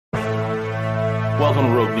Welcome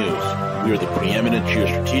to Rogue News. We are the preeminent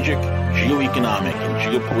geostrategic, geoeconomic, and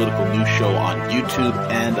geopolitical news show on YouTube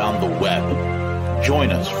and on the web.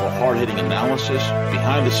 Join us for hard-hitting analysis,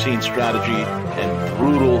 behind-the-scenes strategy, and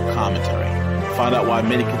brutal commentary. Find out why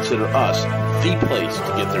many consider us the place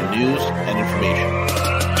to get their news and information.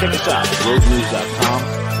 Check us out at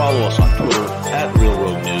roguenews.com. Follow us on Twitter at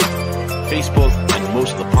RealRogueNews, Facebook, and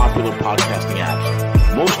most of the popular podcasting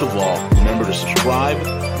apps. Most of all, remember to subscribe,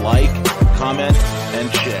 like, comment,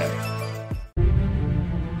 and share.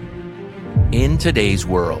 In today's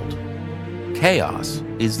world, chaos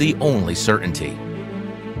is the only certainty.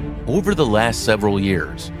 Over the last several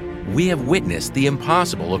years, we have witnessed the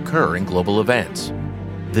impossible occur in global events.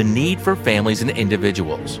 The need for families and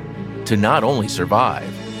individuals to not only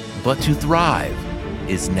survive, but to thrive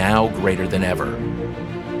is now greater than ever.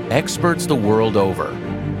 Experts the world over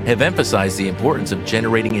have emphasized the importance of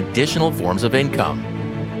generating additional forms of income.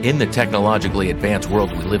 In the technologically advanced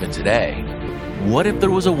world we live in today, what if there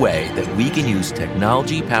was a way that we can use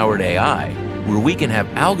technology-powered AI where we can have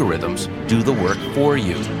algorithms do the work for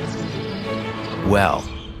you? Well,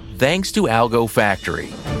 thanks to Algo Factory,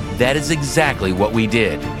 that is exactly what we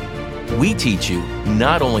did. We teach you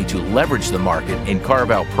not only to leverage the market and carve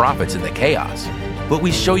out profits in the chaos, but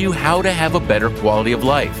we show you how to have a better quality of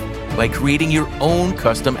life by creating your own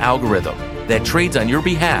custom algorithm that trades on your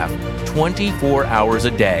behalf 24 hours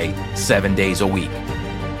a day, 7 days a week.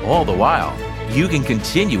 All the while, you can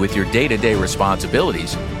continue with your day-to-day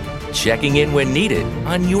responsibilities, checking in when needed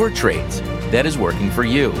on your trades that is working for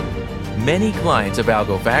you. Many clients of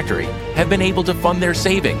Algo Factory have been able to fund their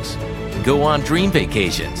savings, go on dream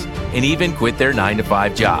vacations, and even quit their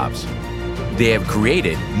 9-to-5 jobs. They have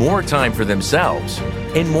created more time for themselves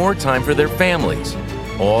and more time for their families,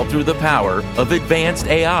 all through the power of advanced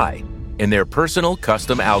AI and their personal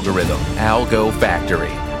custom algorithm, Algo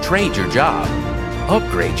Factory. Trade your job,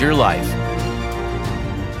 upgrade your life.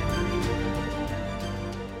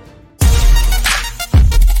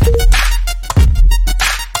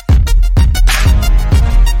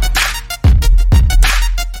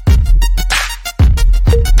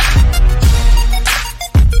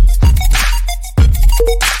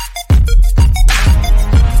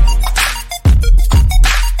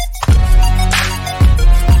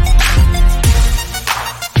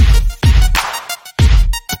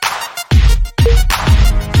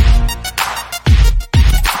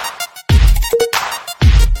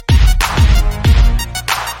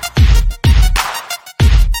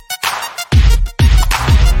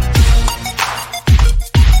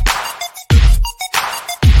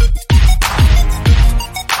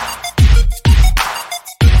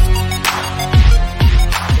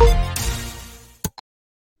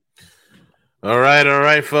 All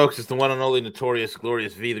right, folks, it's the one and only notorious,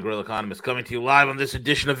 glorious V, the Gorilla Economist, coming to you live on this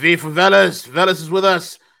edition of V for Veles. Veles is with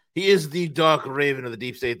us. He is the dark raven of the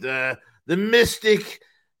deep state, the mystic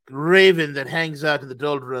raven that hangs out in the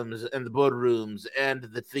doldrums and the boardrooms and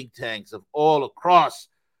the think tanks of all across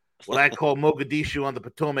what I call Mogadishu on the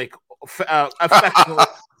Potomac,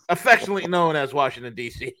 affectionately known as Washington,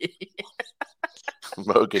 D.C.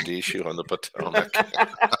 Mogadishu on the Potomac.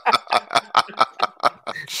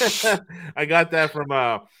 I got that from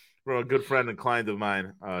a good friend and client of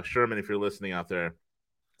mine, Sherman. If you're listening out there,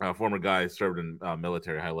 former guy served in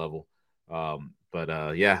military high level.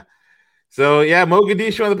 Yeah. So yeah,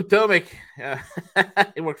 Mogadishu on the Potomac.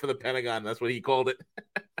 He worked for the Pentagon. That's what he called it.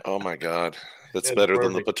 Oh my God, that's better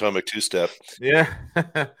than the Potomac two-step. Yeah.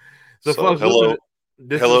 so folks,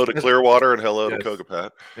 hello to Clearwater and hello to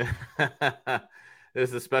Kogapat. This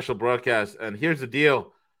is a special broadcast, and here's the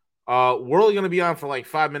deal. We're only going to be on for like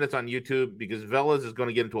 5 minutes on YouTube because Veles is going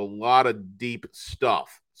to get into a lot of deep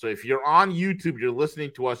stuff. So if you're on YouTube, you're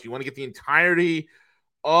listening to us, you want to get the entirety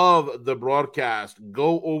of the broadcast,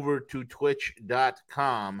 go over to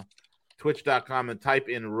twitch.com and type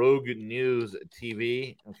in Rogue News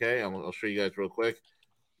TV. Okay, I'll show you guys real quick.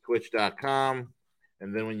 Twitch.com.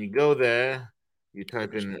 And then when you go there, you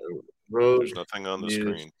type in Rogue There's nothing on the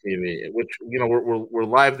News screen. TV, which, we're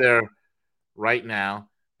live there right now.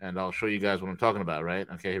 And I'll show you guys what I'm talking about, right?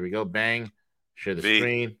 Okay, here we go. Bang. Share the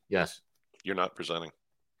screen. Yes. You're not presenting.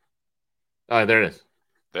 Oh, there it is.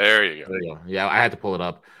 There you go. There you go. Yeah, I had to pull it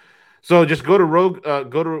up. So just go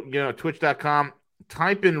to twitch.com,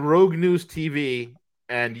 type in Rogue News TV,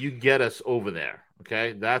 and you get us over there.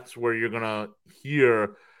 Okay? That's where you're gonna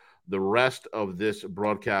hear the rest of this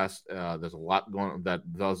broadcast. There's a lot going on that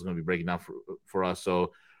Veles is gonna be breaking down for us.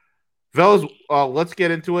 So Veles, let's get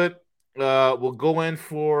into it. We'll go in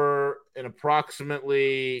for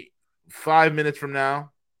approximately 5 minutes from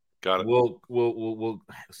now. Got it. we'll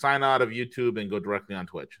sign out of YouTube and go directly on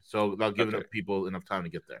Twitch. So that'll give Okay. people enough time to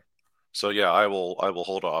get there. So yeah, I will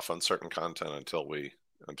hold off on certain content until we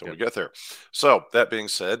get there. So that being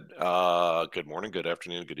said, good morning, good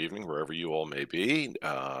afternoon, good evening, wherever you all may be.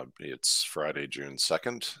 It's Friday, June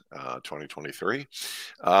 2nd, 2023.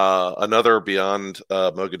 Another Beyond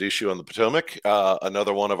Mogadishu on the Potomac,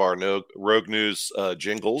 another one of our Rogue News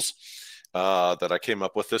jingles that I came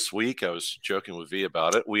up with this week. I was joking with V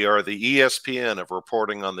about it. We are the ESPN of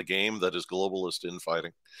reporting on the game that is globalist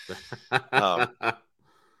infighting.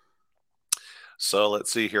 So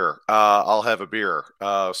let's see here. I'll have a beer.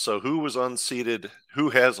 So who has unseated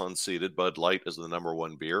Bud Light as the number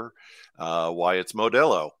one beer? Why it's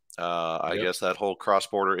Modelo. I guess that whole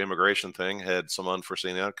cross-border immigration thing had some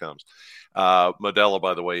unforeseen outcomes. Modelo,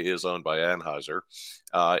 by the way, is owned by Anheuser.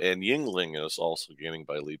 And Yingling is also gaining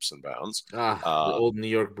by leaps and bounds. The old New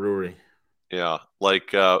York brewery. Yeah,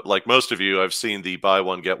 like most of you, I've seen the buy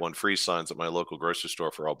one, get one free signs at my local grocery store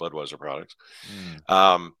for all Budweiser products.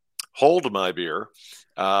 Hold my beer.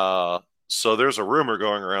 So there's a rumor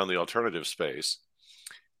going around the alternative space,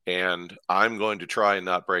 and I'm going to try and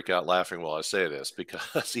not break out laughing while I say this,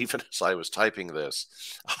 because even as I was typing this,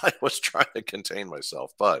 I was trying to contain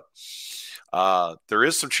myself. But there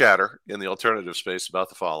is some chatter in the alternative space about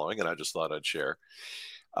the following, and I just thought I'd share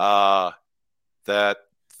that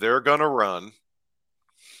they're going to run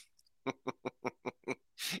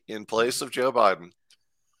in place of Joe Biden,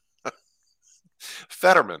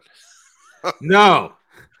 Fetterman. No.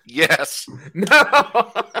 Yes.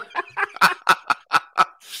 No.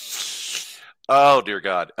 Oh, dear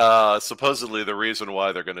God. Supposedly the reason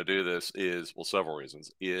why they're going to do this is, well, several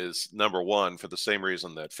reasons, is number one, for the same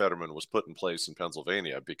reason that Fetterman was put in place in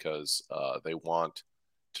Pennsylvania, because they want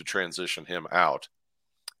to transition him out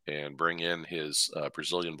and bring in his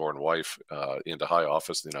Brazilian-born wife into high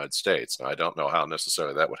office in the United States. Now, I don't know how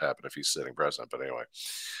necessarily that would happen if he's sitting president,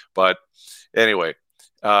 but anyway,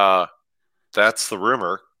 that's the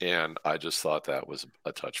rumor, and I just thought that was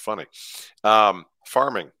a touch funny.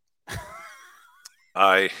 Farming.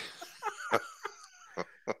 That's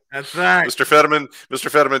right. Mr.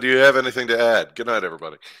 Fetterman, do you have anything to add? Good night,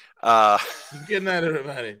 everybody. Good night,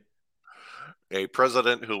 everybody. A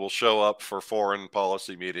president who will show up for foreign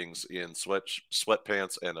policy meetings in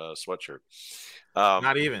sweatpants and a sweatshirt.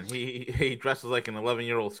 Not even. He dresses like an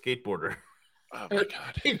 11-year-old skateboarder. Oh my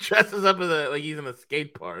God. He dresses up like he's in a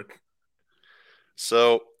skate park.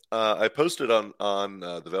 So I posted on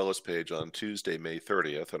the Veles page on Tuesday, May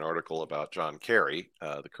 30th, an article about John Kerry,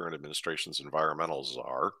 the current administration's environmental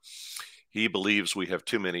czar. He believes we have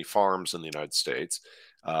too many farms in the United States.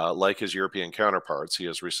 Like his European counterparts, he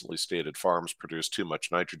has recently stated farms produce too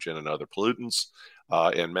much nitrogen and other pollutants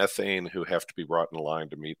and methane, who have to be brought in line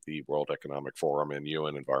to meet the World Economic Forum and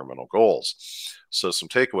UN environmental goals. So some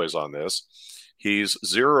takeaways on this. He's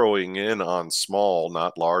zeroing in on small,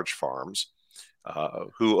 not large farms.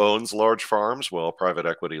 Who owns large farms? Well, private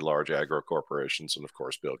equity, large agro corporations, and of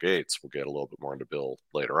course, Bill Gates. We'll get a little bit more into Bill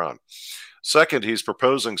later on. Second, he's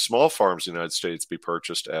proposing small farms in the United States be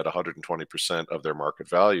purchased at 120% of their market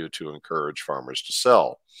value to encourage farmers to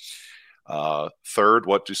sell. Third,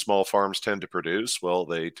 what do small farms tend to produce? Well,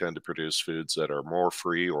 they tend to produce foods that are more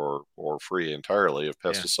free or free entirely of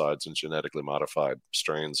pesticides and genetically modified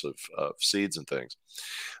strains of seeds and things.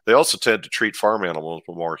 They also tend to treat farm animals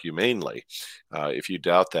more humanely. If you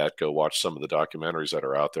doubt that, go watch some of the documentaries that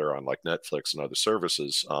are out there on like Netflix and other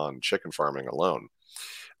services on chicken farming alone.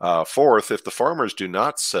 Fourth, if the farmers do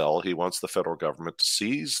not sell, he wants the federal government to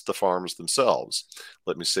seize the farms themselves.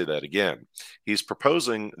 Let me say that again. He's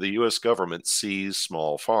proposing the U.S. government seize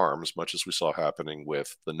small farms, much as we saw happening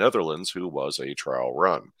with the Netherlands, who was a trial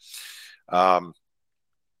run.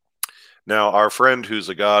 Now, our friend who's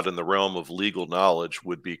a god in the realm of legal knowledge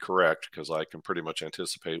would be correct, because I can pretty much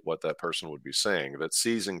anticipate what that person would be saying, that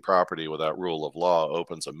seizing property without rule of law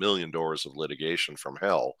opens a million doors of litigation from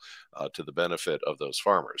hell to the benefit of those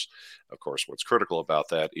farmers. Of course, what's critical about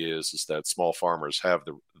that is that small farmers have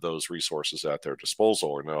those resources at their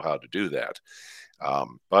disposal or know how to do that.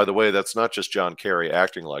 By the way, that's not just John Kerry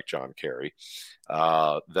acting like John Kerry.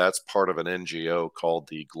 That's part of an NGO called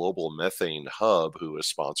the Global Methane Hub, who is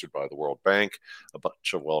sponsored by the World Bank, a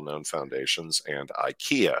bunch of well-known foundations, and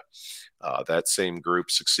IKEA. That same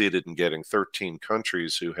group succeeded in getting 13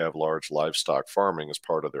 countries who have large livestock farming as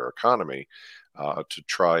part of their economy to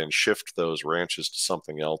try and shift those ranches to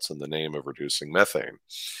something else in the name of reducing methane.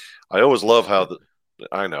 I always love how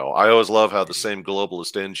I know. I always love how the same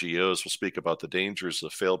globalist NGOs will speak about the dangers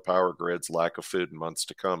of failed power grids, lack of food in months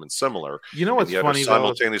to come, and similar, You know and what's yet are funny though?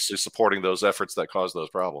 simultaneously supporting those efforts that cause those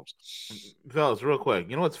problems. Fellas, real quick,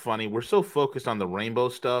 you know what's funny? We're so focused on the rainbow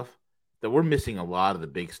stuff that we're missing a lot of the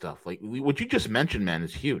big stuff. Like what you just mentioned, man,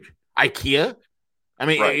 is huge. IKEA. I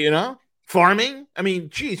mean, Right. farming. I mean,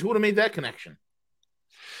 geez, who would have made that connection?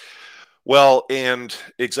 Well, and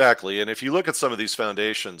exactly. And if you look at some of these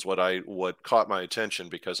foundations, what caught my attention,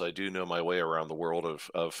 because I do know my way around the world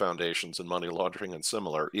of foundations and money laundering and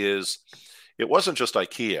similar, is it wasn't just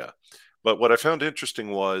IKEA. But what I found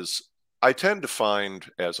interesting was I tend to find,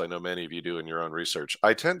 as I know many of you do in your own research,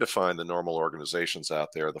 I tend to find the normal organizations out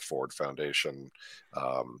there, the Ford Foundation,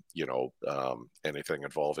 anything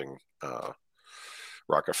involving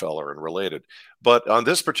Rockefeller and related. But on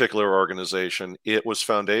this particular organization, it was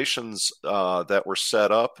foundations that were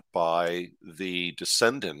set up by the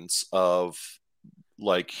descendants of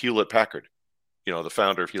like Hewlett Packard, the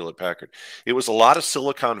founder of Hewlett Packard. It was a lot of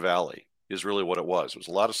Silicon Valley is really what it was. It was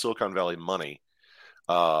a lot of Silicon Valley money.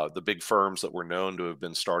 The big firms that were known to have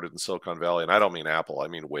been started in Silicon Valley. And I don't mean Apple. I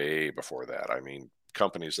mean way before that. I mean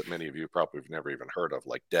companies that many of you probably have never even heard of,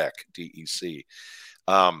 like DEC.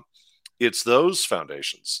 It's those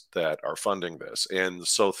foundations that are funding this. And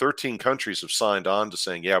so 13 countries have signed on to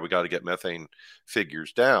saying, yeah, we got to get methane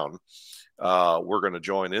figures down. We're going to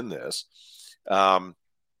join in this. The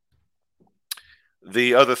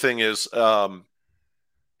other thing is,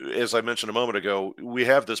 as I mentioned a moment ago, we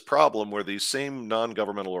have this problem where these same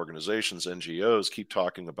non-governmental organizations, NGOs, keep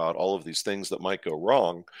talking about all of these things that might go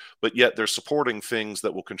wrong, but yet they're supporting things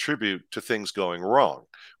that will contribute to things going wrong,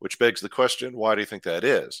 which begs the question, why do you think that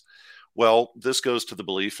is? Well, this goes to the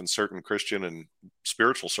belief in certain Christian and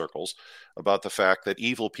spiritual circles about the fact that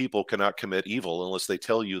evil people cannot commit evil unless they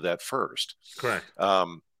tell you that first. Correct.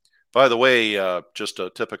 By the way, just a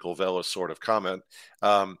typical Veles sort of comment.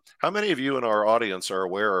 How many of you in our audience are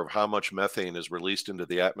aware of how much methane is released into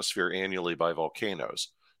the atmosphere annually by volcanoes?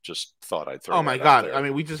 Just thought I'd throw. Oh my God! I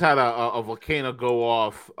mean, we just had a volcano go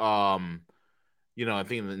off. I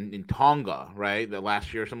think in Tonga, right? The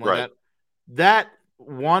last year or something like that. That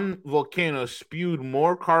one volcano spewed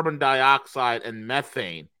more carbon dioxide and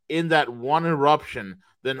methane in that one eruption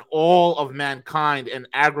than all of mankind and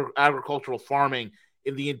agricultural farming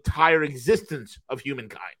in the entire existence of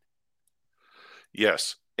humankind.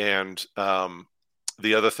 Yes. And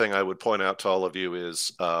the other thing I would point out to all of you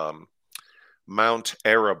is Mount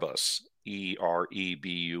Erebus,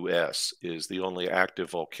 Erebus, is the only active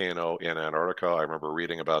volcano in Antarctica. I remember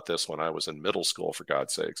reading about this when I was in middle school, for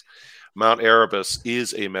God's sakes. Mount Erebus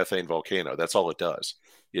is a methane volcano. That's all it does,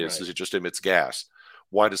 is it just emits gas.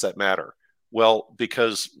 Why does that matter? Well,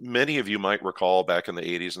 because many of you might recall back in the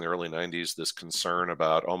 80s and the early 90s, this concern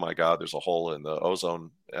about, oh my God, there's a hole in the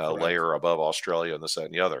ozone layer above Australia and this, that,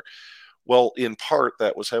 and the other. Well, in part,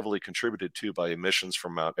 that was heavily contributed to by emissions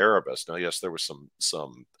from Mount Erebus. Now, yes, there was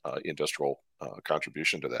some industrial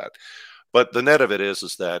contribution to that. But the net of it is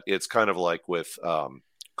that it's kind of like with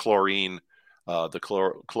chlorine, the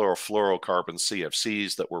chlorofluorocarbon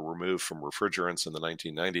CFCs that were removed from refrigerants in the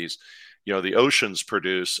 1990s. The oceans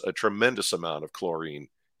produce a tremendous amount of chlorine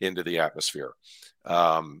into the atmosphere.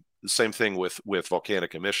 The same thing with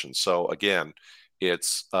volcanic emissions. So again,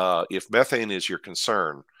 it's if methane is your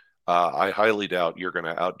concern, I highly doubt you're going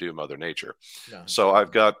to outdo Mother Nature. No, so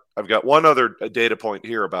I've got one other data point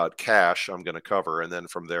here about cash I'm going to cover, and then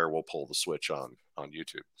from there we'll pull the switch on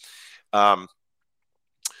YouTube.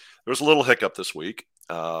 There was a little hiccup this week.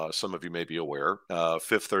 Some of you may be aware.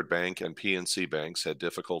 Fifth Third Bank and PNC banks had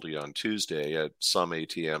difficulty on Tuesday at some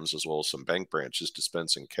ATMs as well as some bank branches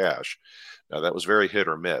dispensing cash. Now, that was very hit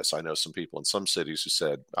or miss. I know some people in some cities who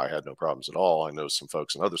said, I had no problems at all. I know some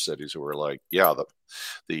folks in other cities who were like, yeah,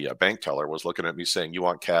 the bank teller was looking at me saying, you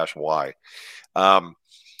want cash? Why?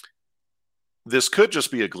 This could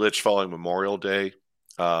just be a glitch following Memorial Day.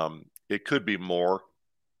 It could be more.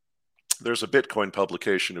 There's a Bitcoin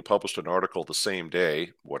publication who published an article the same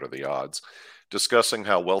day, what are the odds, discussing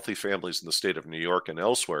how wealthy families in the state of New York and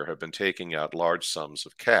elsewhere have been taking out large sums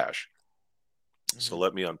of cash. So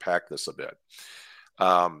let me unpack this a bit.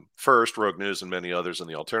 First, Rogue News and many others in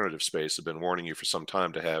the alternative space have been warning you for some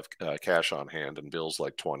time to have cash on hand and bills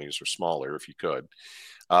like 20s or smaller if you could.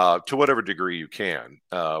 To whatever degree you can.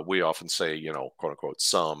 We often say, quote unquote,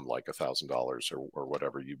 some like $1,000 or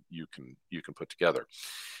whatever you can put together.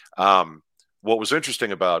 What was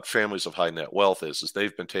interesting about families of high net wealth is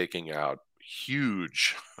they've been taking out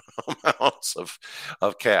huge amounts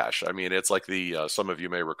of cash. I mean, it's like some of you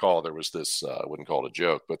may recall there was this, I wouldn't call it a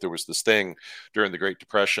joke, but there was this thing during the Great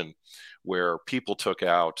Depression where people took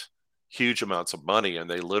out huge amounts of money, and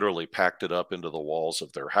they literally packed it up into the walls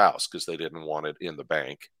of their house because they didn't want it in the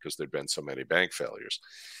bank because there'd been so many bank failures.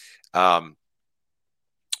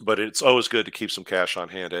 But it's always good to keep some cash on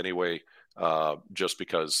hand anyway, just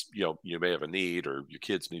because you may have a need or your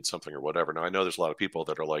kids need something or whatever. Now I know there's a lot of people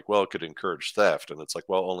that are like, well, it could encourage theft, and it's like,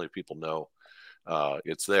 well, only if people know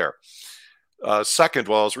it's there. Second,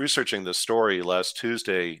 while I was researching this story last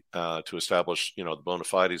Tuesday to establish the bona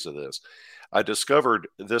fides of this, I discovered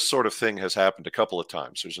this sort of thing has happened a couple of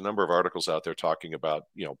times. There's a number of articles out there talking about,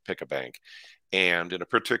 pick a bank. And in a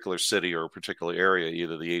particular city or a particular area,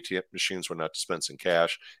 either the ATM machines were not dispensing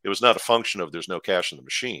cash. It was not a function of there's no cash in the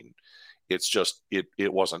machine. It's just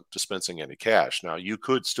it wasn't dispensing any cash. Now, you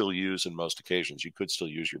could still use, in most occasions, you could still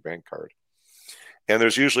use your bank card. And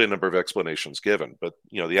there's usually a number of explanations given. But,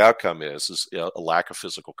 the outcome is a lack of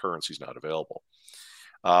physical currency is not available.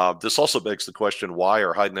 This also begs the question, why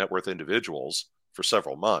are high net worth individuals for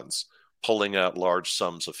several months pulling out large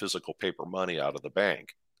sums of physical paper money out of the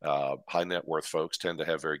bank? High net worth folks tend to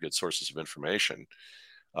have very good sources of information.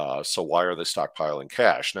 So why are they stockpiling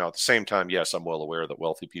cash? Now, at the same time, yes, I'm well aware that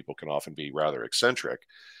wealthy people can often be rather eccentric,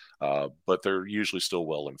 but they're usually still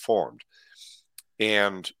well informed.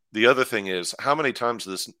 And the other thing is, how many times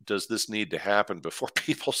does this need to happen before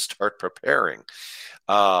people start preparing?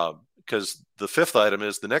 Because the fifth item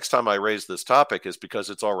is the next time I raise this topic is because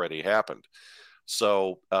it's already happened.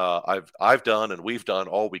 So I've done and we've done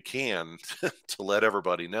all we can to let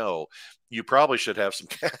everybody know you probably should have some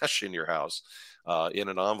cash in your house in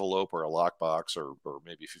an envelope or a lockbox or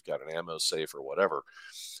maybe if you've got an ammo safe or whatever.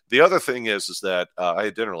 The other thing is that I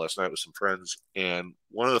had dinner last night with some friends, and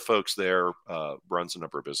one of the folks there runs a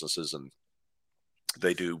number of businesses, and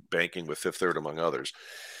they do banking with Fifth Third, among others.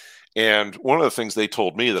 And one of the things they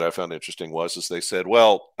told me that I found interesting was they said,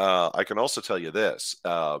 well, I can also tell you this,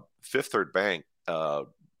 Fifth Third Bank,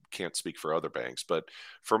 can't speak for other banks, but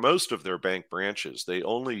for most of their bank branches, they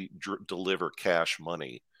only deliver cash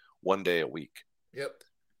money one day a week. Yep.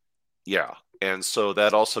 Yeah. And so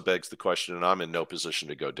that also begs the question, and I'm in no position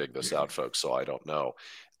to go dig this out, folks, so I don't know.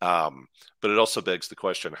 But it also begs the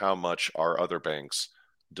question, how much are other banks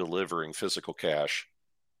delivering physical cash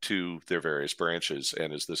to their various branches,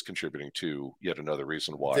 and is this contributing to yet another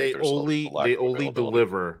reason why they only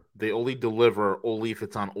deliver only if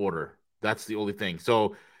it's on order? That's the only thing.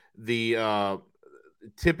 So the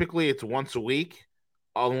typically it's once a week,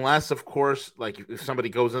 unless of course, like if somebody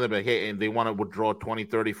goes in there, but hey, and they want to withdraw 20,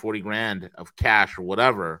 30, 40 grand of cash or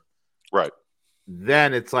whatever, right?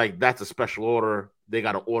 Then it's like that's a special order. They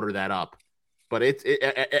got to order that up. But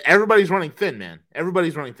everybody's running thin, man.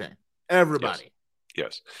 Everybody's running thin. Everybody.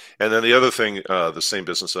 Yes. And then the other thing the same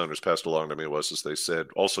business owners passed along to me was they said,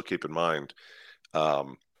 also keep in mind,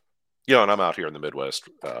 and I'm out here in the Midwest,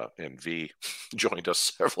 and V joined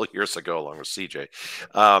us several years ago along with CJ,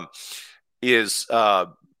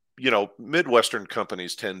 Midwestern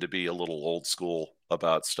companies tend to be a little old school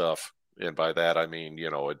about stuff. And by that, I mean,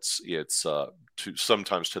 it's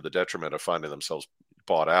sometimes to the detriment of finding themselves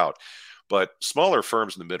bought out. But smaller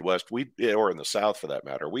firms in the Midwest, or in the South for that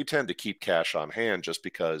matter, we tend to keep cash on hand just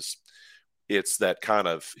because it's that kind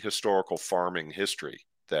of historical farming history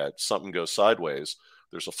that something goes sideways,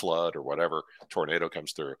 there's a flood or whatever, tornado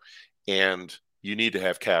comes through, and you need to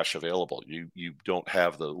have cash available. You don't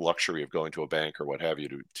have the luxury of going to a bank or what have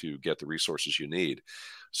you to get the resources you need.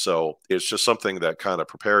 So it's just something, that kind of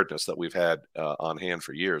preparedness that we've had on hand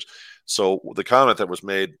for years. So the comment that was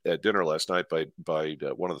made at dinner last night by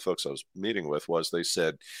one of the folks I was meeting with was they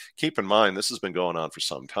said, keep in mind, this has been going on for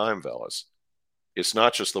some time, Veles. It's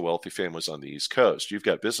not just the wealthy families on the East Coast. You've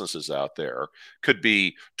got businesses out there, could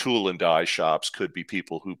be tool and die shops, could be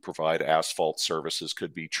people who provide asphalt services,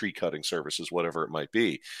 could be tree cutting services, whatever it might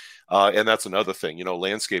be. And that's another thing,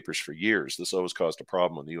 landscapers for years, this always caused a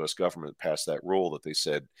problem when the U.S. government passed that rule that they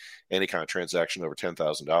said any kind of transaction over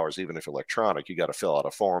 $10,000, even if electronic, you got to fill out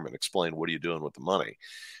a form and explain what are you doing with the money.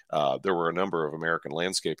 There were a number of American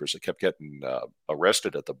landscapers that kept getting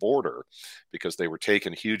arrested at the border because they were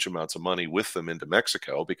taking huge amounts of money with them into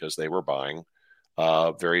Mexico because they were buying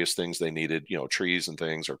various things they needed, trees and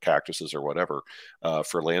things or cactuses or whatever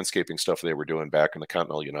for landscaping stuff they were doing back in the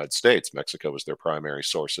continental United States. Mexico was their primary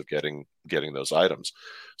source of getting those items.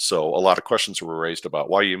 So a lot of questions were raised about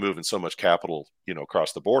why are you moving so much capital,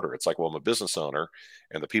 across the border? It's like, well, I'm a business owner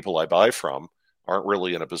and the people I buy from aren't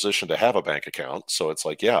really in a position to have a bank account. So it's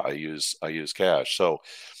like, yeah, I use cash. So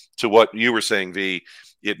to what you were saying, V,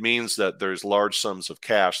 it means that there's large sums of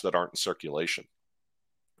cash that aren't in circulation.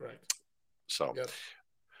 Right. So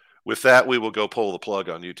with that, we will go pull the plug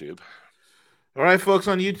on YouTube. All right, folks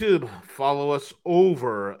on YouTube, follow us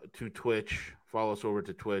over to Twitch.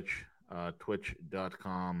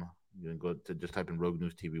 twitch.com. You can go to just type in Rogue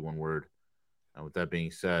News TV, one word. And with that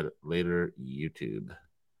being said, later YouTube.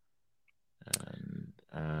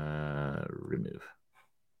 And remove.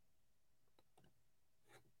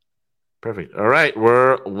 Perfect. All right.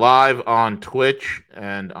 We're live on Twitch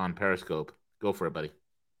and on Periscope. Go for it, buddy.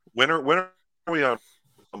 When are we on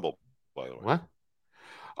Rumble, by the way? What?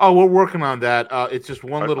 Oh, we're working on that. It's just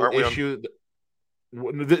one little Aren't we issue.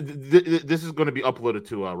 This is going to be uploaded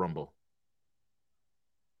to Rumble.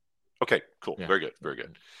 Okay, cool. Yeah. Very good. Very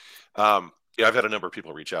good. Yeah, I've had a number of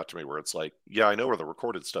people reach out to me where it's like, yeah, I know where the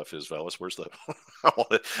recorded stuff is, Veles. Where's the?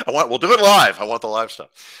 We'll do it live. I want the live stuff.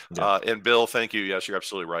 Yeah. And Bill, thank you. Yes, you're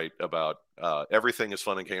absolutely right about everything is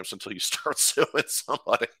fun and games until you start suing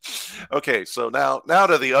somebody. Okay, so now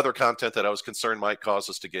to the other content that I was concerned might cause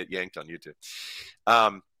us to get yanked on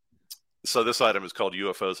YouTube. So this item is called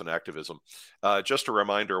UFOs and Activism. Just a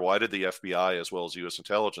reminder, why did the FBI as well as U.S.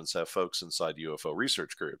 intelligence have folks inside UFO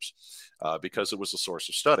research groups? Because it was a source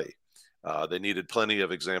of study. They needed plenty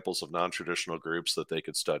of examples of non-traditional groups that they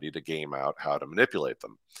could study to game out how to manipulate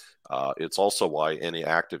them. It's also why any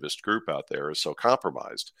activist group out there is so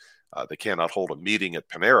compromised. They cannot hold a meeting at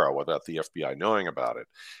Panera without the FBI knowing about it.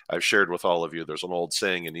 I've shared with all of you, there's an old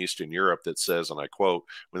saying in Eastern Europe that says, and I quote,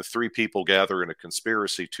 when 3 people gather in a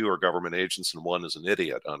conspiracy, 2 are government agents and 1 is an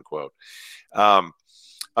idiot, unquote. I'm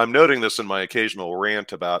noting this in my occasional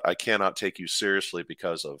rant about I cannot take you seriously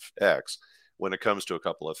because of X when it comes to a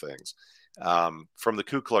couple of things. From the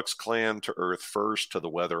Ku Klux Klan to Earth First to the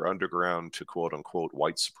Weather Underground to quote-unquote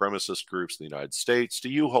white supremacist groups in the United States to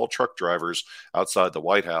U-Haul truck drivers outside the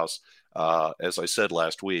White House, as I said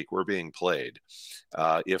last week, we're being played.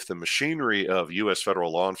 If the machinery of U.S.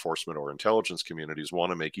 federal law enforcement or intelligence communities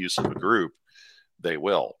want to make use of a group, they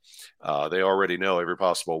will. They already know every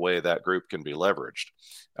possible way that group can be leveraged.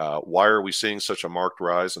 Why are we seeing such a marked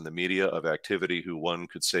rise in the media of activity who one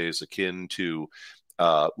could say is akin to,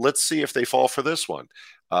 let's see if they fall for this one?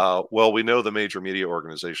 Well, we know the major media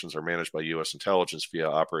organizations are managed by U.S. intelligence via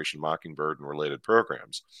Operation Mockingbird and related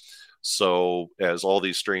programs. So as all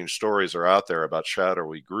these strange stories are out there about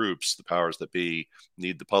shadowy groups, the powers that be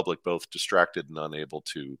need the public both distracted and unable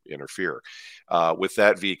to interfere. With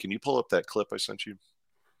that, V, can you pull up that clip I sent you?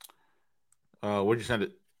 Where'd you send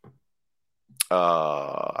it?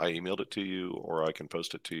 I emailed it to you, or I can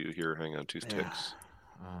post it to you here. Hang on 2 ticks.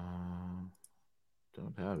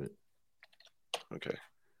 Don't have it. Okay.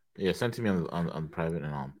 Yeah, send it to me on private,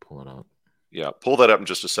 and I'll pull it up. Yeah, pull that up in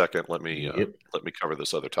just a second. Let me cover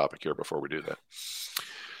this other topic here before we do that.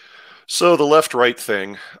 So the left-right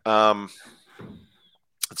thing.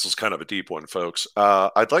 This is kind of a deep one, folks.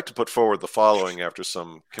 I'd like to put forward the following after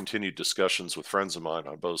some continued discussions with friends of mine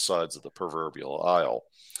on both sides of the proverbial aisle.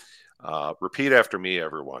 Repeat after me,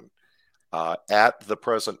 everyone. At the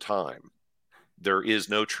present time, there is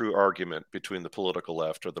no true argument between the political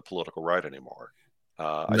left or the political right anymore.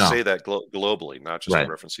 I say that globally, not just in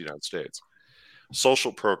reference to the United States.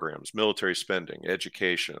 Social programs, military spending,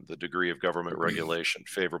 education, the degree of government regulation,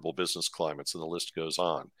 favorable business climates, and the list goes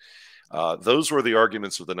on. Those were the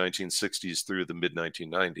arguments of the 1960s through the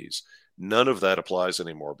mid-1990s. None of that applies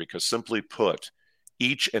anymore because, simply put,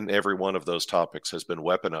 each and every one of those topics has been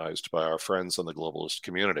weaponized by our friends in the globalist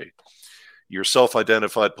community. Your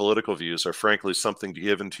self-identified political views are frankly something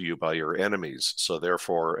given to you by your enemies. So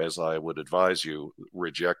therefore, as I would advise you,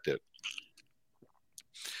 reject it.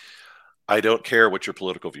 I don't care what your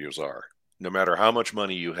political views are. No matter how much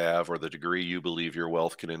money you have or the degree you believe your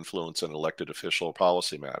wealth can influence an elected official or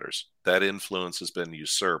policy matters, that influence has been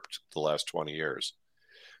usurped the last 20 years.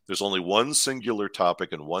 There's only one singular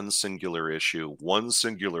topic and one singular issue, one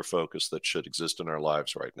singular focus that should exist in our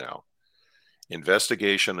lives right now.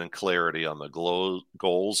 Investigation and clarity on the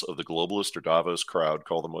goals of the globalist or Davos crowd,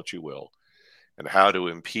 call them what you will, and how to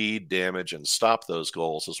impede, damage, and stop those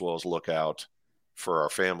goals, as well as look out for our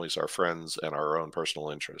families, our friends, and our own personal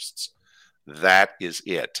interests. That is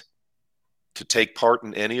it. To take part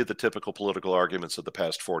in any of the typical political arguments of the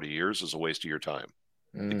past 40 years is a waste of your time.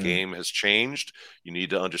 The game has changed. You need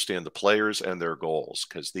to understand the players and their goals,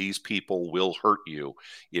 because these people will hurt you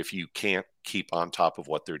if you can't keep on top of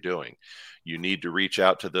what they're doing. You need to reach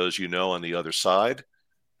out to those you know on the other side,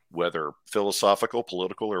 whether philosophical,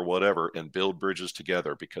 political, or whatever, and build bridges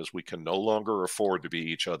together, because we can no longer afford to be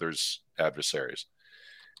each other's adversaries.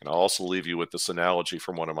 And I'll also leave you with this analogy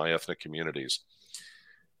from one of my ethnic communities.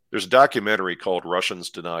 There's a documentary called Russians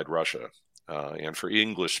Denied Russia. And for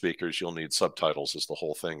English speakers, you'll need subtitles, as the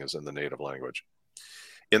whole thing is in the native language.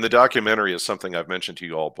 In the documentary is something I've mentioned to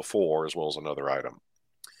you all before, as well as another item.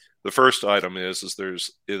 The first item is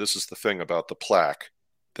this is the thing about the plaque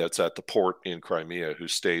that's at the port in Crimea, who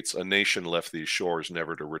states, "A nation left these shores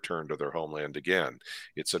never to return to their homeland again."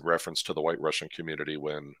 It's in reference to the white Russian community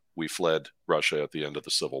when we fled Russia at the end of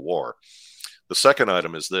the Civil War. The second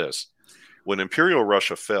item is this. When Imperial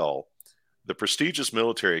Russia fell, the prestigious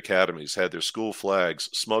military academies had their school flags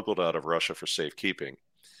smuggled out of Russia for safekeeping.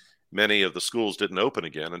 Many of the schools didn't open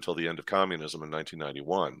again until the end of communism in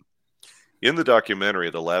 1991. In the documentary,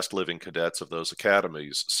 the last living cadets of those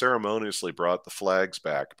academies ceremoniously brought the flags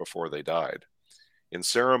back before they died. In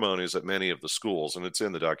ceremonies at many of the schools, and it's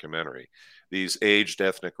in the documentary, these aged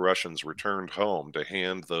ethnic Russians returned home to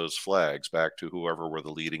hand those flags back to whoever were the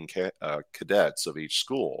leading cadets of each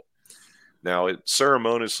school. Now, it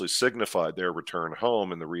ceremoniously signified their return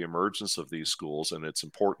home and the reemergence of these schools and its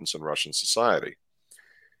importance in Russian society.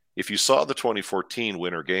 If you saw the 2014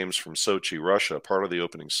 Winter Games from Sochi, Russia, part of the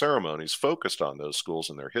opening ceremonies focused on those schools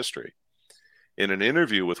and their history. In an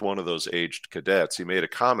interview with one of those aged cadets, he made a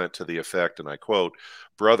comment to the effect, and I quote,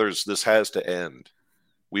 "Brothers, this has to end.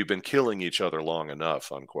 We've been killing each other long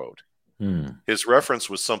enough," unquote. His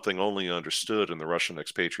reference was something only understood in the Russian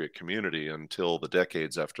expatriate community until the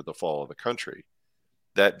decades after the fall of the country.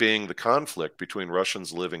 That being the conflict between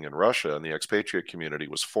Russians living in Russia and the expatriate community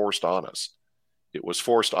was forced on us. It was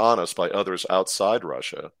forced on us by others outside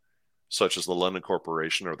Russia, such as the London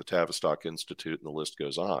Corporation or the Tavistock Institute, and the list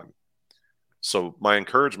goes on. So my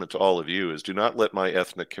encouragement to all of you is do not let my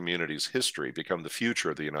ethnic community's history become the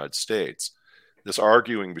future of the United States. This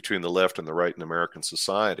arguing between the left and the right in American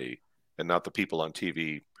society, and not the people on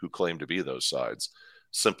TV who claim to be those sides,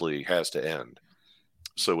 simply has to end.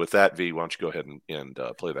 So with that, V, why don't you go ahead and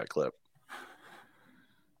play that clip.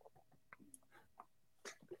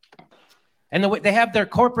 And they have their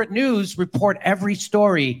corporate news report every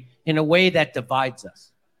story in a way that divides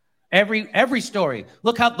us. Every story.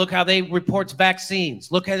 Look how they report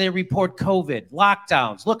vaccines. Look how they report COVID,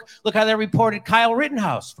 lockdowns. Look how they reported Kyle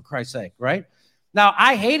Rittenhouse, for Christ's sake, right? Now,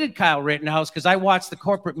 I hated Kyle Rittenhouse because I watched the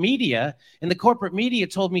corporate media, and the corporate media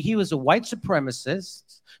told me he was a white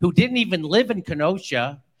supremacist who didn't even live in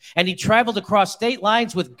Kenosha, and he traveled across state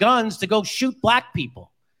lines with guns to go shoot black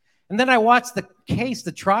people. And then I watched the case,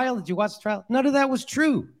 the trial. Did you watch the trial? None of that was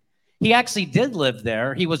true. He actually did live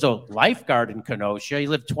there. He was a lifeguard in Kenosha. He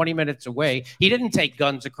lived 20 minutes away. He didn't take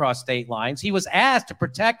guns across state lines. He was asked to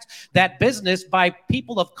protect that business by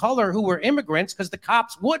people of color who were immigrants because the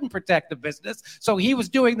cops wouldn't protect the business. So he was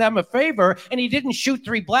doing them a favor, and he didn't shoot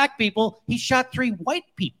 3 black people. He shot 3 white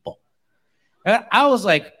people. And I was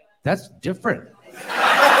like, that's different.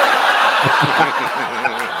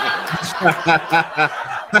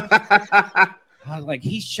 I was like,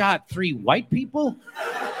 he shot 3 white people?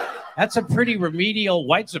 That's a pretty remedial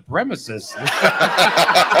white supremacist.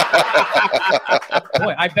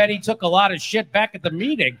 Boy, I bet he took a lot of shit back at the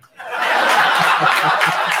meeting.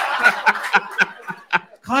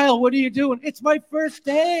 Kyle, what are you doing? It's my first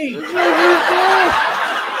day.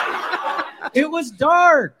 It was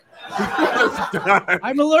dark.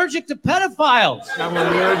 I'm allergic to pedophiles. I'm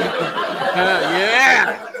allergic to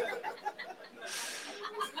yeah.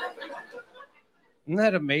 Isn't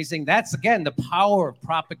that amazing? That's, again, the power of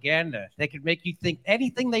propaganda. They can make you think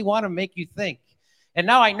anything they want to make you think. And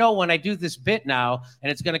now I know when I do this bit now, and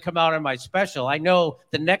it's going to come out in my special, I know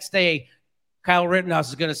the next day Kyle Rittenhouse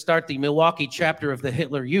is going to start the Milwaukee chapter of the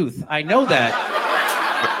Hitler Youth. I know that.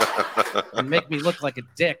 And make me look like a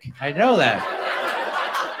dick. I know that.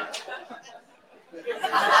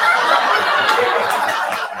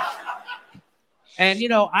 And, you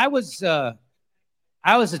know, I was a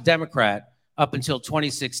Democrat up until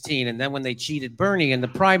 2016. And then when they cheated Bernie in the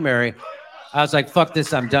primary, I was like, fuck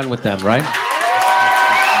this, I'm done with them, right?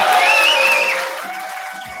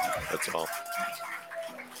 That's all.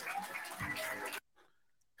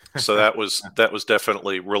 So that was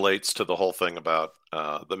definitely relates to the whole thing about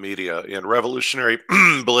the media and revolutionary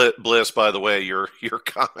bliss. By the way, your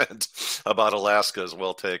comment about Alaska is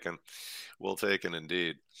well taken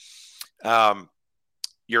indeed.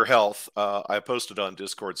 Your health. I posted on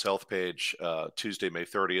Discord's health page Tuesday, May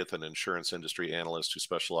 30th, an insurance industry analyst who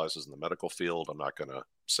specializes in the medical field. I'm not going to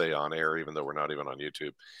say on air, even though we're not even on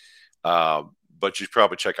YouTube. But you should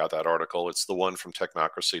probably check out that article. It's the one from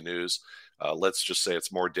Technocracy News. Let's just say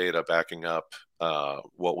it's more data backing up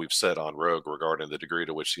what we've said on Rogue regarding the degree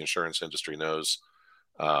to which the insurance industry knows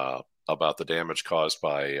about the damage caused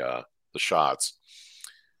by the shots.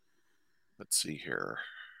 Let's see here.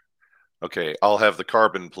 Okay, I'll have the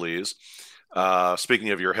carbon, please.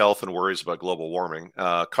 Speaking of your health and worries about global warming,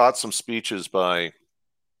 caught some speeches by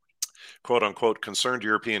quote unquote, concerned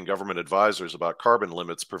European government advisors about carbon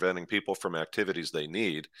limits preventing people from activities they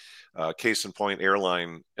need. Case in point,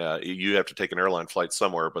 airline, you have to take an airline flight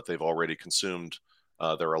somewhere, but they've already consumed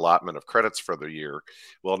their allotment of credits for the year.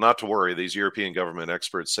 Well, not to worry. These European government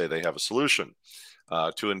experts say they have a solution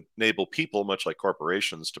to enable people, much like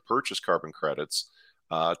corporations, to purchase carbon credits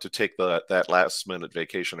to take that last minute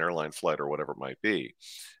vacation airline flight or whatever it might be.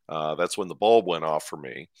 That's when the bulb went off for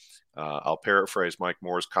me. I'll paraphrase Mike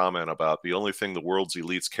Moore's comment about the only thing the world's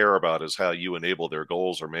elites care about is how you enable their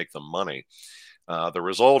goals or make them money. The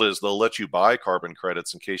result is they'll let you buy carbon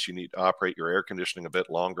credits in case you need to operate your air conditioning a bit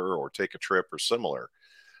longer or take a trip or similar.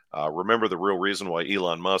 Remember the real reason why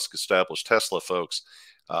Elon Musk established Tesla, folks.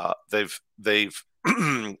 They've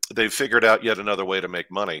they've figured out yet another way to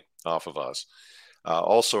make money off of us.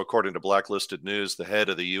 Also, according to Blacklisted News, the head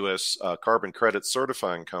of the U.S. carbon credit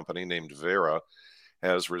certifying company named Vera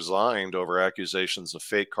has resigned over accusations of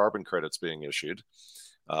fake carbon credits being issued.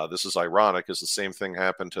 This is ironic, as the same thing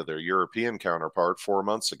happened to their European counterpart 4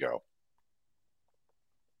 months ago.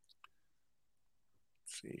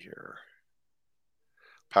 Let's see here.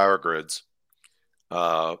 Power grids.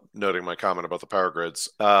 Noting my comment about the power grids.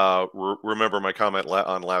 Remember my comment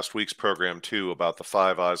on last week's program, too, about the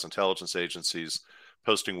Five Eyes intelligence agencies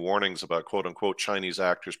posting warnings about quote-unquote Chinese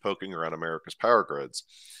actors poking around America's power grids.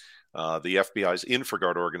 The FBI's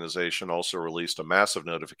InfraGard organization also released a massive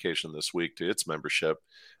notification this week to its membership,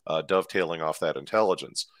 dovetailing off that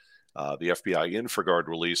intelligence. The FBI InfraGard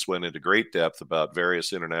release went into great depth about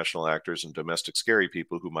various international actors and domestic scary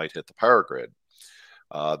people who might hit the power grid.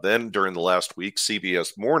 Then, during the last week,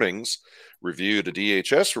 CBS Mornings reviewed a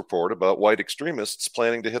DHS report about white extremists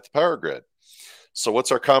planning to hit the power grid. So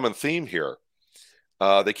what's our common theme here?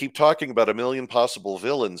 They keep talking about a million possible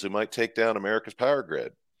villains who might take down America's power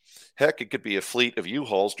grid. Heck, it could be a fleet of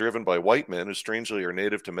U-Hauls driven by white men who strangely are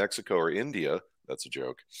native to Mexico or India. That's a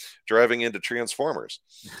joke. Driving into Transformers.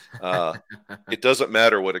 It doesn't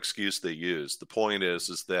matter what excuse they use. The point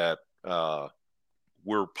is that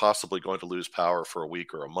we're possibly going to lose power for a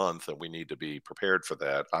week or a month, and we need to be prepared for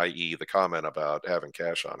that, i.e. the comment about having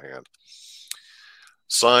cash on hand.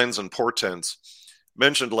 Signs and portents.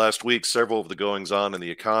 Mentioned last week several of the goings-on in the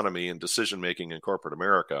economy and decision-making in corporate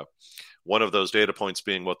America. One of those data points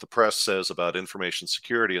being what the press says about information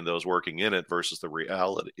security and those working in it versus the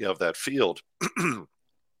reality of that field.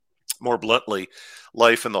 More bluntly,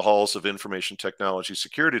 life in the halls of information technology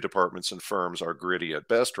security departments and firms are gritty at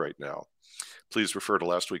best right now. Please refer to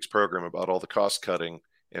last week's program about all the cost-cutting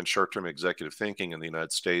and short-term executive thinking in the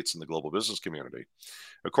United States and the global business community.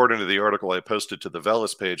 According to the article I posted to the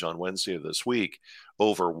Veles page on Wednesday of this week,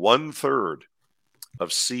 over 1/3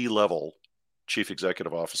 of C-level, chief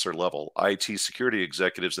executive officer level, IT security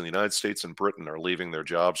executives in the United States and Britain are leaving their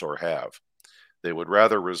jobs or have. They would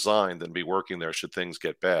rather resign than be working there should things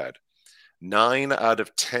get bad. 9 out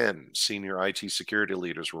of 10 senior IT security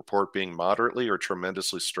leaders report being moderately or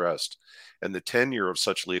tremendously stressed, and the tenure of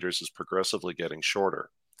such leaders is progressively getting shorter.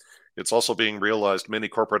 It's also being realized many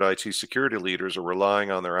corporate IT security leaders are relying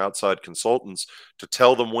on their outside consultants to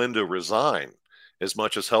tell them when to resign, as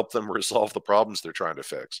much as help them resolve the problems they're trying to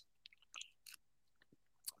fix.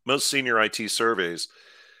 Most senior IT surveys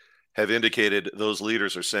have indicated those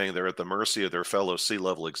leaders are saying they're at the mercy of their fellow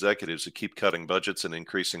C-level executives who keep cutting budgets and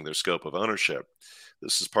increasing their scope of ownership.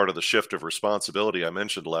 This is part of the shift of responsibility I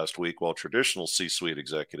mentioned last week, while traditional C-suite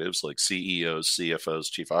executives like CEOs, CFOs,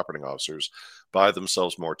 chief operating officers buy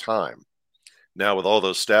themselves more time. Now, with all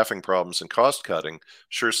those staffing problems and cost cutting,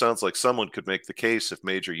 sure sounds like someone could make the case if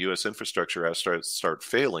major U.S. infrastructure has to start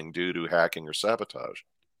failing due to hacking or sabotage.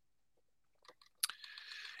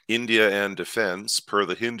 India and defense. Per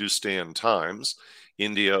the Hindustan Times,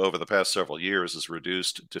 India over the past several years has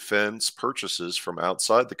reduced defense purchases from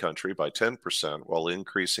outside the country by 10%, while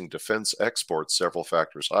increasing defense exports several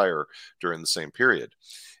factors higher during the same period.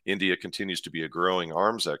 India continues to be a growing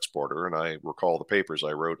arms exporter, and I recall the papers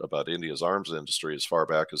I wrote about India's arms industry as far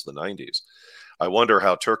back as the 90s. I wonder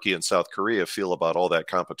how Turkey and South Korea feel about all that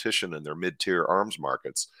competition in their mid-tier arms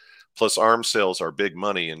markets. Plus, arms sales are big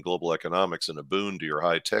money in global economics and a boon to your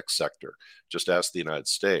high-tech sector. Just ask the United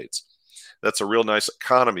States. That's a real nice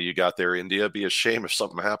economy you got there, India. It'd be a shame if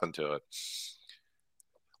something happened to it.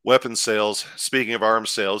 Weapons sales. Speaking of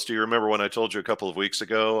arms sales, do you remember when I told you a couple of weeks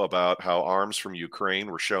ago about how arms from Ukraine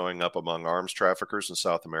were showing up among arms traffickers in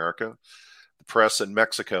South America? The press in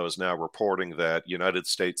Mexico is now reporting that United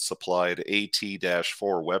States supplied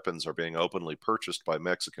AT-4 weapons are being openly purchased by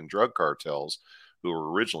Mexican drug cartels who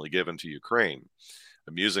were originally given to Ukraine.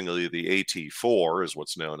 Amusingly, the AT-4 is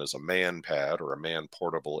what's known as a man-pad or a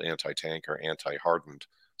man-portable anti-tank or anti-hardened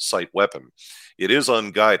sight weapon. It is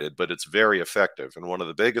unguided, but it's very effective. And one of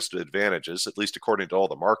the biggest advantages, at least according to all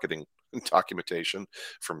the marketing documentation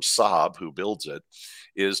from Saab, who builds it,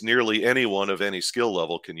 is nearly anyone of any skill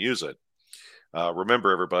level can use it.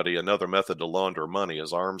 Remember, everybody, another method to launder money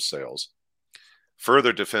is arms sales.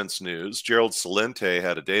 Further defense news, Gerald Celente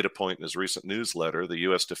had a data point in his recent newsletter. The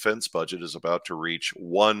U.S. defense budget is about to reach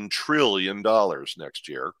 $1 trillion next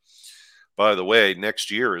year. By the way,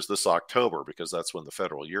 next year is this October because that's when the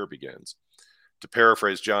federal year begins. To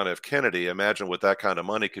paraphrase John F. Kennedy, imagine what that kind of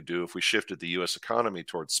money could do if we shifted the U.S. economy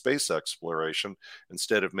towards space exploration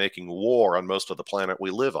instead of making war on most of the planet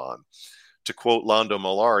we live on. To quote Lando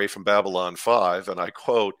Malari from Babylon 5, and I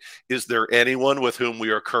quote, "Is there anyone with whom we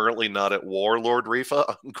are currently not at war, Lord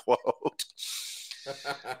Rifa?" Unquote.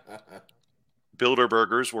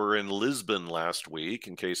 Bilderbergers were in Lisbon last week,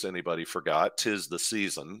 in case anybody forgot. 'Tis the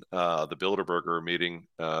season. The Bilderberger meeting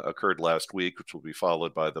occurred last week, which will be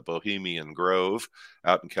followed by the Bohemian Grove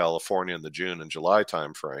out in California in the June and July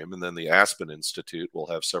timeframe. And then the Aspen Institute will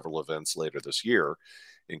have several events later this year,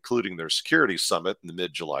 including their security summit in the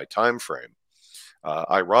mid-July timeframe.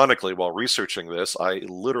 Ironically, while researching this, I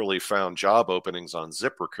literally found job openings on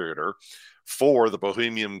ZipRecruiter for the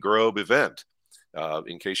Bohemian Grove event,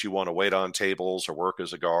 in case you want to wait on tables or work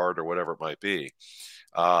as a guard or whatever it might be.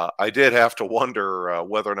 I did have to wonder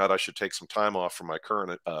whether or not I should take some time off from my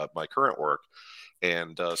current work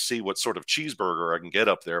and see what sort of cheeseburger I can get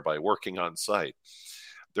up there by working on site.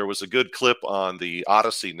 There was a good clip on the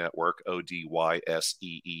Odyssey network,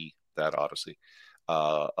 Odyssee, that Odyssey,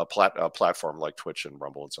 a platform like Twitch and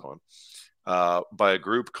Rumble and so on, by a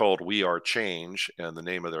group called We Are Change, and the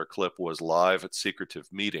name of their clip was Live at Secretive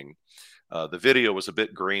Meeting. The video was a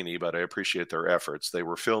bit grainy, but I appreciate their efforts. They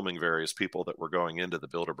were filming various people that were going into the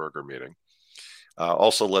Bilderberger meeting.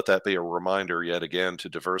 Also, let that be a reminder yet again to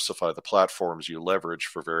diversify the platforms you leverage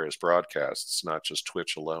for various broadcasts, not just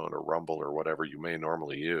Twitch alone or Rumble or whatever you may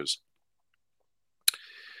normally use.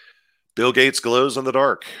 Bill Gates glows in the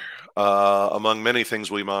dark. Among many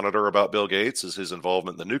things we monitor about Bill Gates is his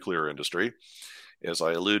involvement in the nuclear industry. As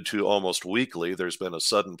I allude to almost weekly, there's been a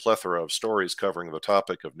sudden plethora of stories covering the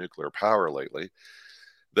topic of nuclear power lately.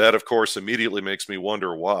 That, of course, immediately makes me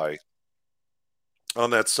wonder why. On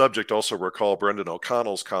that subject, also recall Brendan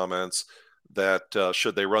O'Connell's comments that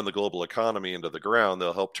should they run the global economy into the ground,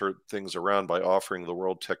 they'll help turn things around by offering the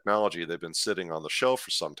world technology they've been sitting on the shelf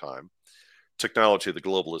for some time. Technology the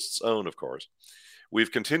globalists own, of course.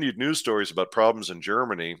 We've continued news stories about problems in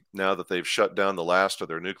Germany now that they've shut down the last of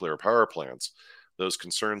their nuclear power plants. Those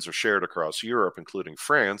concerns are shared across Europe, including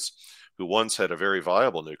France, who once had a very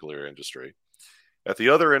viable nuclear industry. At the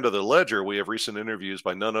other end of the ledger, we have recent interviews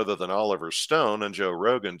by none other than Oliver Stone and Joe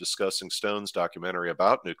Rogan discussing Stone's documentary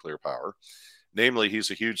about nuclear power. Namely,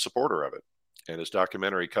 he's a huge supporter of it, and his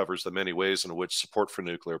documentary covers the many ways in which support for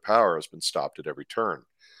nuclear power has been stopped at every turn.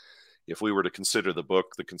 If we were to consider the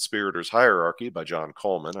book The Conspirators' Hierarchy by John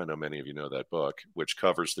Coleman, I know many of you know that book, which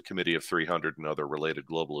covers the Committee of 300 and other related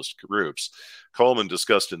globalist groups, Coleman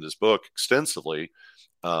discussed in his book extensively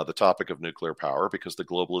the topic of nuclear power because the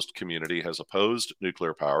globalist community has opposed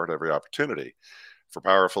nuclear power at every opportunity. For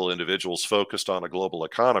powerful individuals focused on a global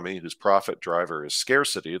economy whose profit driver is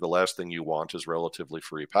scarcity, the last thing you want is relatively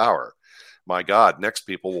free power. My God, next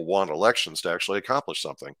people will want elections to actually accomplish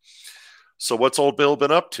something. So what's old Bill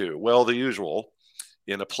been up to? Well, the usual.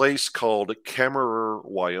 In a place called Kemmerer,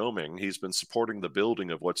 Wyoming, he's been supporting the building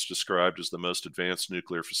of what's described as the most advanced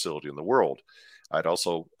nuclear facility in the world. I'd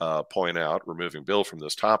also point out, removing Bill from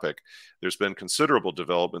this topic, there's been considerable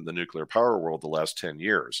development in the nuclear power world the last 10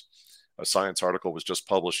 years. A science article was just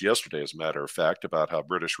published yesterday, as a matter of fact, about how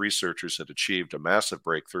British researchers had achieved a massive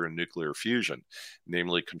breakthrough in nuclear fusion,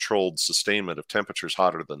 namely controlled sustainment of temperatures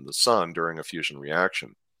hotter than the sun during a fusion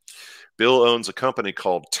reaction. Bill owns a company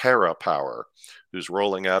called Terra Power, who's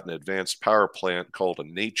rolling out an advanced power plant called a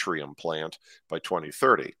natrium plant by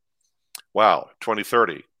 2030. Wow,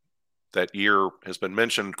 2030. That year has been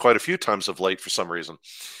mentioned quite a few times of late for some reason.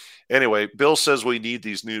 Anyway, Bill says we need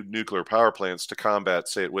these new nuclear power plants to combat,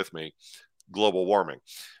 say it with me, global warming.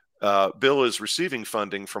 Bill is receiving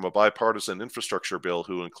funding from a bipartisan infrastructure bill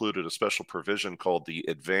who included a special provision called the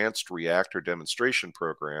Advanced Reactor Demonstration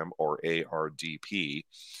Program, or ARDP.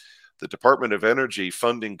 The Department of Energy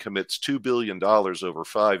funding commits $2 billion over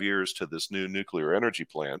 5 years to this new nuclear energy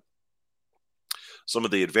plant. Some of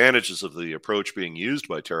the advantages of the approach being used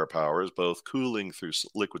by TerraPower is both cooling through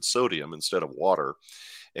liquid sodium instead of water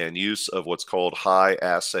and use of what's called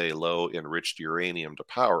high-assay, low-enriched uranium to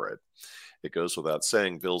power it. It goes without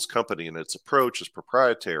saying Bill's company and its approach is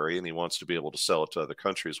proprietary, and he wants to be able to sell it to other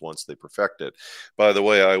countries once they perfect it. By the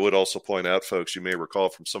way, I would also point out, folks, you may recall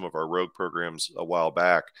from some of our rogue programs a while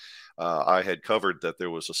back, I had covered that there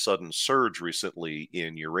was a sudden surge recently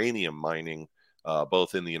in uranium mining,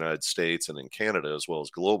 both in the United States and in Canada, as well as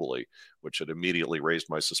globally, which had immediately raised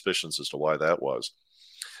my suspicions as to why that was.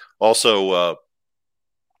 Also,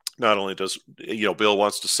 not only does, Bill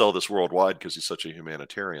wants to sell this worldwide because he's such a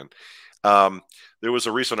humanitarian. There was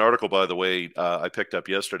a recent article, by the way, I picked up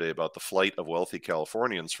yesterday about the flight of wealthy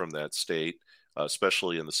Californians from that state,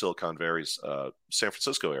 especially in the Silicon Valley's San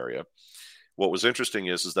Francisco area. What was interesting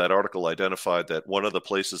is that article identified that one of the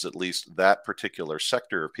places, at least that particular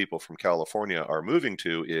sector of people from California are moving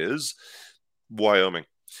to, is Wyoming.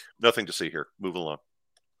 Nothing to see here. Move along.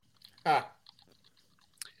 And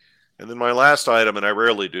then my last item, and I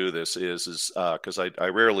rarely do this, is because I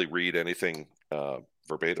rarely read anything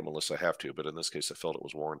verbatim unless I have to, but in this case I felt it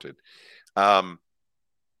was warranted.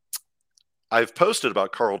 I've posted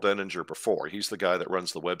about Carl Denninger before. He's the guy that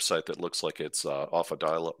runs the website that looks like it's off a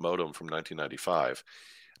dial-up modem from 1995.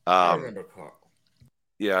 I remember Carl.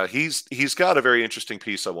 Yeah, he's got a very interesting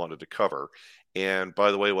piece I wanted to cover. And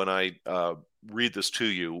by the way, when I read this to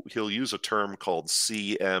you, he'll use a term called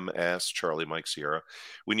CMS, Charlie Mike Sierra.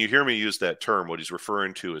 When you hear me use that term, what he's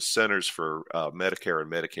referring to is Centers for Medicare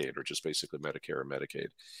and Medicaid, or just basically Medicare and Medicaid.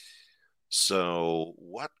 So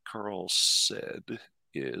what Carl said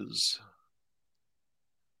is...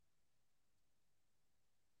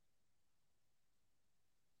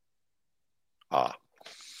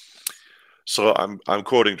 So I'm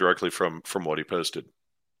quoting directly from what he posted.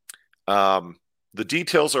 The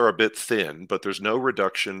details are a bit thin, but there's no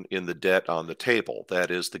reduction in the debt on the table. That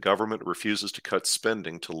is, the government refuses to cut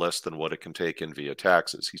spending to less than what it can take in via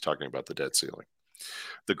taxes. He's talking about the debt ceiling.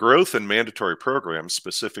 The growth in mandatory programs,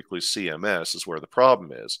 specifically CMS, is where the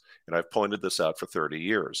problem is, and I've pointed this out for 30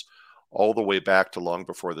 years, all the way back to long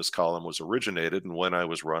before this column was originated and when I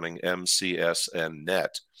was running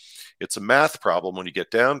MCSN.net. It's a math problem when you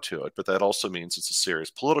get down to it, but that also means it's a serious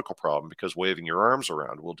political problem because waving your arms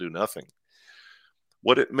around will do nothing.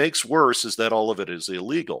 What it makes worse is that all of it is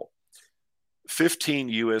illegal. 15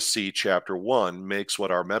 USC Chapter 1 makes what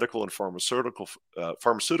our medical and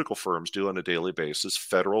pharmaceutical firms do on a daily basis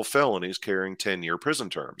federal felonies carrying 10-year prison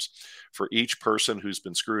terms for each person who's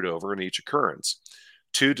been screwed over in each occurrence.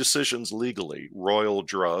 2 decisions legally, Royal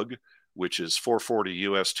Drug, which is 440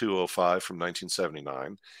 U.S. 205 from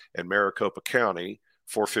 1979, and Maricopa County,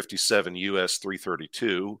 457 U.S.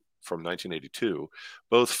 332 from 1982,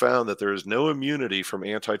 both found that there is no immunity from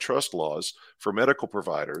antitrust laws for medical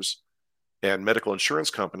providers and medical insurance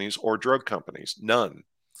companies or drug companies. None.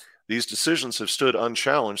 These decisions have stood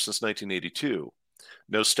unchallenged since 1982.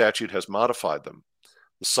 No statute has modified them.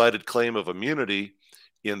 The cited claim of immunity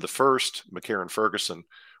in the first, McCarran-Ferguson,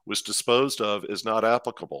 was disposed of as not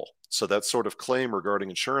applicable. So that sort of claim regarding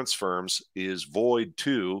insurance firms is void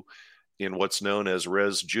too in what's known as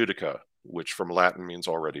res judica, which from Latin means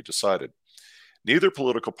already decided. Neither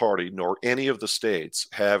political party nor any of the states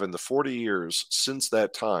have in the 40 years since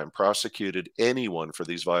that time prosecuted anyone for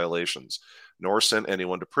these violations, nor sent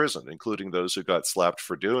anyone to prison, including those who got slapped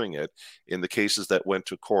for doing it in the cases that went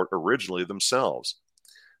to court originally themselves.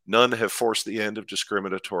 None have forced the end of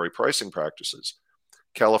discriminatory pricing practices.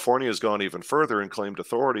 California has gone even further and claimed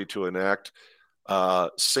authority to enact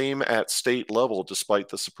same at state level, despite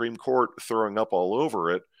the Supreme Court throwing up all over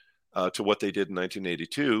it to what they did in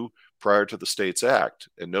 1982 prior to the States Act,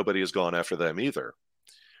 and nobody has gone after them either.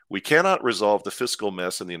 We cannot resolve the fiscal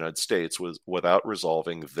mess in the United States without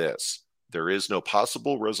resolving this. There is no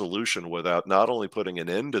possible resolution without not only putting an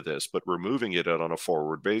end to this, but removing it on a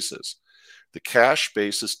forward basis. The cash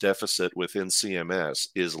basis deficit within CMS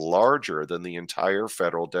is larger than the entire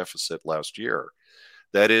federal deficit last year.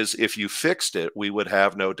 That is, if you fixed it, we would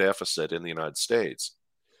have no deficit in the United States.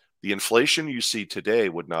 The inflation you see today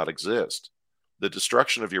would not exist. The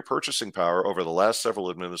destruction of your purchasing power over the last several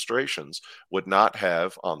administrations would not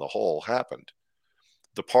have, on the whole, happened.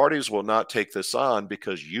 The parties will not take this on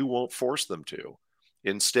because you won't force them to.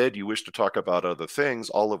 Instead, you wish to talk about other things,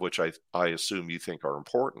 all of which I assume you think are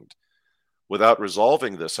important. Without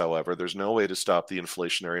resolving this, however, there's no way to stop the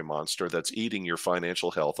inflationary monster that's eating your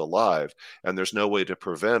financial health alive, and there's no way to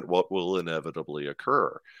prevent what will inevitably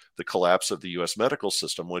occur, the collapse of the U.S. medical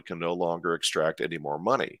system when it can no longer extract any more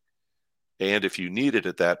money. And if you need it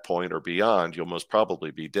at that point or beyond, you'll most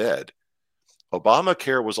probably be dead.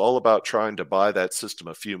 Obamacare was all about trying to buy that system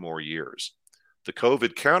a few more years. The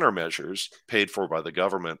COVID countermeasures, paid for by the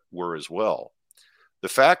government, were as well. The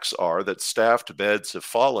facts are that staffed beds have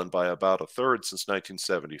fallen by about a third since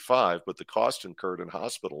 1975, but the cost incurred in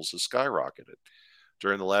hospitals has skyrocketed.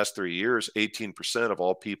 During the last 3 years, 18% of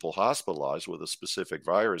all people hospitalized with a specific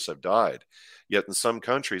virus have died. Yet in some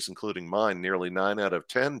countries, including mine, nearly 9 out of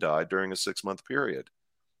 10 died during a 6-month period.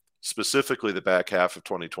 Specifically, the back half of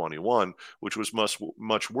 2021, which was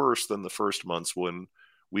much worse than the first months when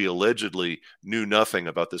we allegedly knew nothing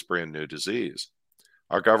about this brand new disease.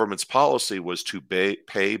 Our government's policy was to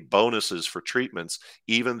pay bonuses for treatments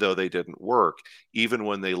even though they didn't work, even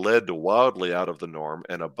when they led to wildly out of the norm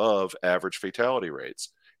and above average fatality rates.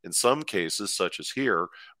 In some cases, such as here,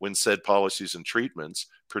 when said policies and treatments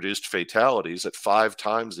produced fatalities at 5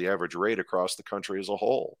 times the average rate across the country as a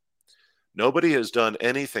whole. Nobody has done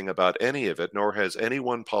anything about any of it, nor has any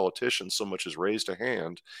one politician so much as raised a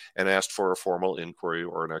hand and asked for a formal inquiry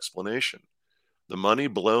or an explanation. The money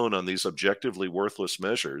blown on these objectively worthless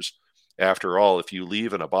measures, after all, if you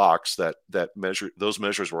leave in a box those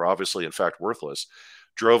measures were obviously in fact worthless,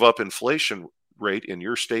 drove up inflation rate in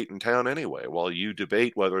your state and town anyway, while you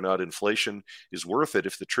debate whether or not inflation is worth it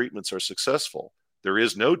if the treatments are successful. There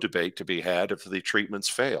is no debate to be had if the treatments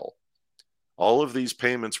fail. All of these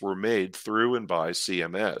payments were made through and by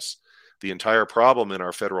CMS. The entire problem in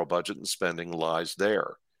our federal budget and spending lies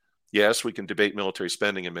there. Yes, we can debate military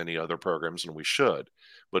spending and many other programs, and we should.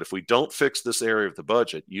 But if we don't fix this area of the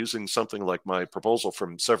budget, using something like my proposal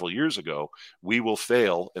from several years ago, we will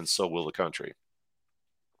fail, and so will the country.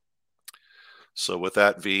 So with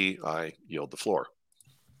that, V, I yield the floor.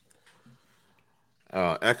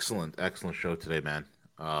 Excellent show today, man.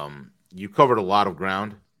 You covered a lot of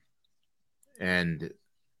ground, and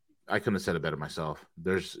I couldn't have said it better myself.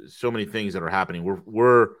 There's so many things that are happening.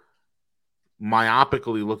 We're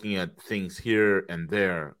myopically looking at things here and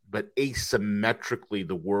there, but asymmetrically,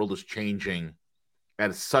 the world is changing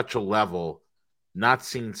at such a level not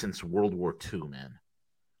seen since World War II, man.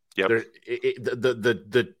 Yep.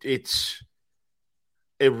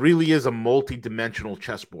 It really is a multi-dimensional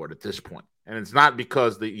chessboard at this point. And it's not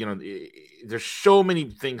because there's so many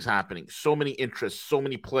things happening, so many interests, so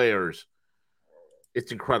many players.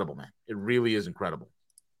 It's incredible, man. It really is incredible.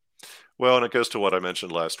 Well, and it goes to what I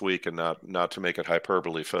mentioned last week, and not to make it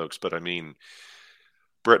hyperbole, folks, but I mean,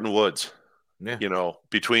 Bretton Woods. Yeah.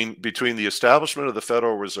 Between the establishment of the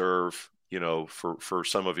Federal Reserve, for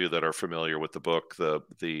some of you that are familiar with the book,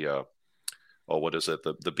 what is it?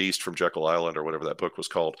 The Beast from Jekyll Island, or whatever that book was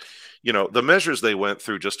called. The measures they went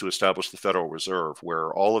through just to establish the Federal Reserve,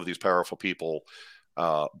 where all of these powerful people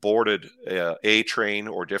boarded a train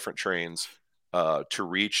or different trains to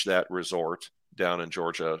reach that resort down in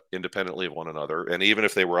Georgia independently of one another. And even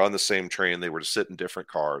if they were on the same train, they were to sit in different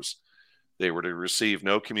cars. They were to receive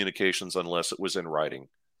no communications unless it was in writing.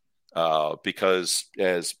 Because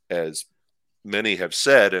as many have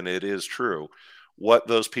said, and it is true, what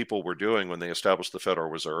those people were doing when they established the Federal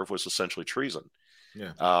Reserve was essentially treason.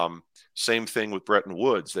 Yeah. Same thing with Bretton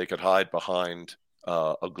Woods. They could hide behind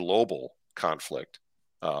a global conflict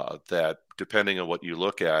that, depending on what you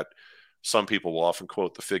look at, some people will often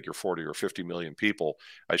quote the figure 40 or 50 million people.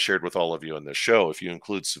 I shared with all of you in this show, if you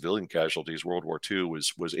include civilian casualties, World War II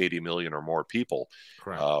was 80 million or more people.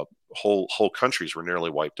 Correct. Whole countries were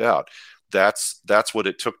nearly wiped out. That's what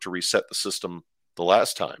it took to reset the system the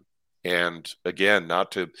last time. And again,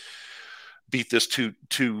 not to beat this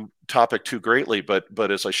topic too greatly,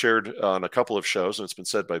 but as I shared on a couple of shows, and it's been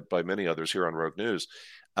said by many others here on Rogue News,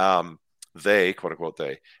 they, quote unquote,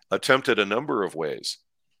 they attempted a number of ways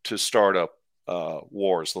to start up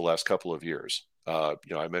wars the last couple of years. I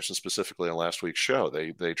mentioned specifically on last week's show,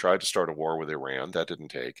 they tried to start a war with Iran. That didn't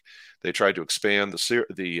take. They tried to expand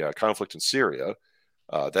the conflict in Syria.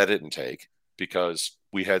 That didn't take, because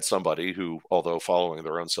we had somebody who, although following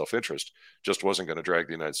their own self-interest, just wasn't going to drag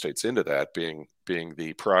the United States into that, being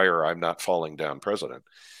the prior I'm not falling down president.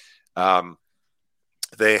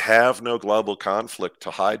 They have no global conflict to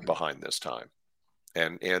hide behind this time.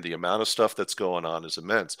 And the amount of stuff that's going on is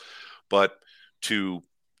immense. But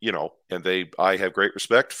I have great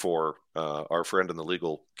respect for our friend in the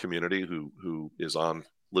legal community who is on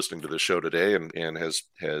listening to this show today and has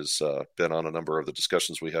been on a number of the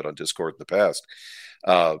discussions we had on Discord in the past.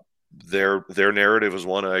 Their narrative is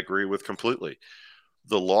one I agree with completely.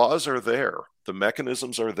 The laws are there. The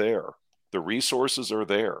mechanisms are there. The resources are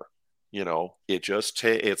there.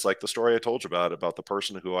 It's like the story I told you about the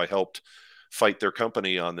person who I helped fight their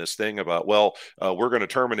company on this thing about, we're going to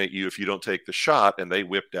terminate you if you don't take the shot. And they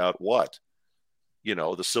whipped out what?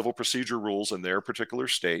 The civil procedure rules in their particular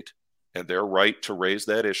state, and their right to raise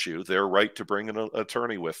that issue, their right to bring an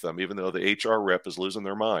attorney with them, even though the HR rep is losing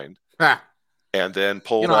their mind. and then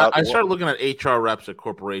pulled out. I started looking at HR reps at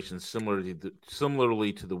corporations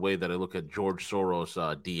similarly to the way that I look at George Soros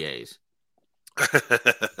DAs.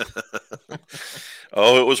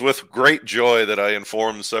 Oh, it was with great joy that I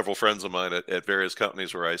informed several friends of mine at various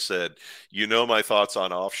companies where I said, my thoughts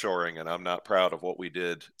on offshoring, and I'm not proud of what we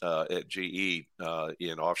did at GE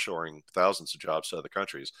in offshoring thousands of jobs to other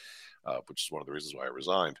countries, which is one of the reasons why I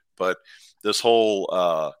resigned. But this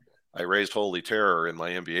whole I raised holy terror in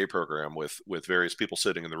my MBA program with various people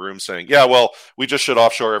sitting in the room saying, yeah, well, we just should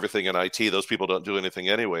offshore everything in IT. Those people don't do anything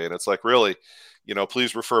anyway. And it's like, really,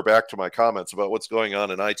 please refer back to my comments about what's going on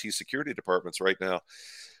in IT security departments right now.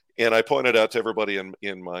 And I pointed out to everybody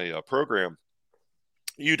in my program,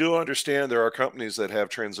 you do understand there are companies that have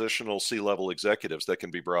transitional C-level executives that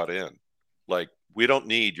can be brought in. Like, we don't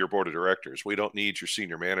need your board of directors. We don't need your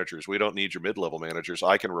senior managers. We don't need your mid-level managers.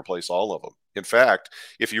 I can replace all of them. In fact,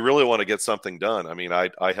 if you really want to get something done, I mean,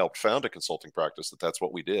 I helped found a consulting practice that's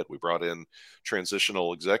what we did. We brought in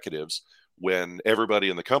transitional executives when everybody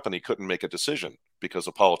in the company couldn't make a decision because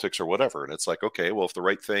of politics or whatever. And it's like, okay, well, if the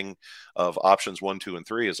right thing of options 1, 2, and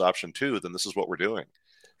 3 is option 2, then this is what we're doing.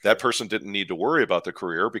 That person didn't need to worry about their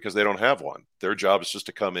career because they don't have one. Their job is just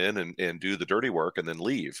to come in and do the dirty work and then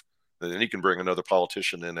leave. And then you can bring another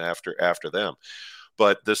politician in after them.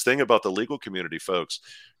 But this thing about the legal community, folks,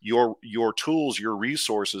 your tools, your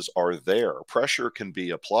resources are there. Pressure can be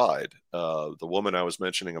applied. The woman I was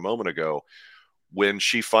mentioning a moment ago, when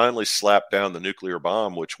she finally slapped down the nuclear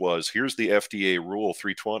bomb, which was, here's the FDA Rule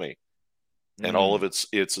 320 and all of its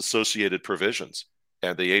associated provisions.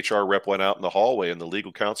 And the HR rep went out in the hallway, and the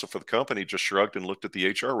legal counsel for the company just shrugged and looked at the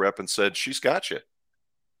HR rep and said, she's got you.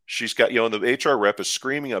 She's got, and the HR rep is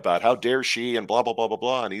screaming about how dare she and blah, blah, blah, blah,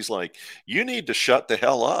 blah. And he's like, you need to shut the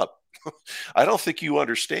hell up. I don't think you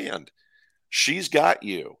understand. She's got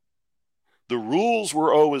you. The rules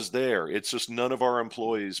were always there. It's just none of our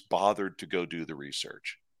employees bothered to go do the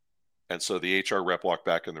research. And so the HR rep walked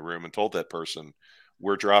back in the room and told that person,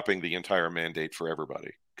 we're dropping the entire mandate for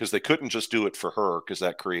everybody, because they couldn't just do it for her, because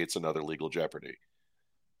that creates another legal jeopardy.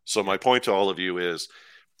 So my point to all of you is,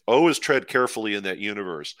 always tread carefully in that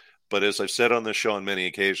universe. But as I've said on this show on many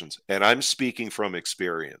occasions, and I'm speaking from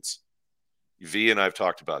experience, V and I've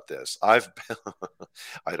talked about this. I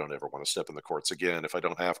don't ever want to step in the courts again if I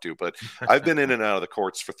don't have to, but I've been in and out of the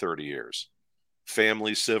courts for 30 years.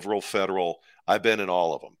 Family, civil, federal, I've been in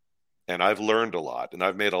all of them. And I've learned a lot, and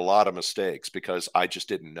I've made a lot of mistakes because I just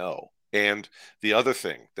didn't know. And the other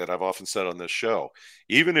thing that I've often said on this show,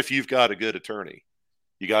 even if you've got a good attorney,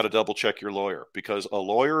 you got to double check your lawyer, because a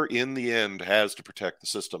lawyer in the end has to protect the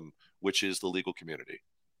system, which is the legal community.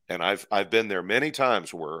 And I've been there many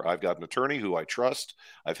times where I've got an attorney who I trust,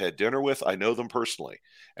 I've had dinner with, I know them personally,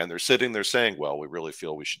 and they're sitting there saying, well, we really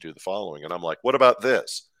feel we should do the following. And I'm like, what about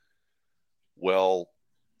this? Well,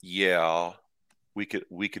 yeah, we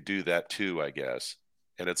could do that too, I guess.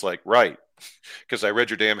 And it's like, right, because I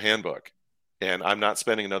read your damn handbook, and I'm not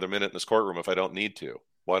spending another minute in this courtroom if I don't need to.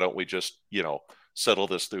 Why don't we just, settle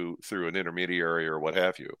this through an intermediary or what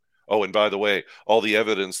have you? Oh, and by the way, all the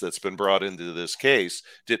evidence that's been brought into this case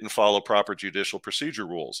didn't follow proper judicial procedure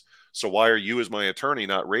rules. So why are you, as my attorney,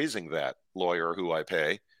 not raising that, lawyer who I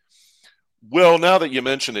pay? Well, now that you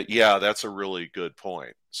mention it, yeah, that's a really good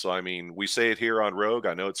point. So, I mean, we say it here on Rogue.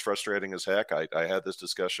 I know it's frustrating as heck. I had this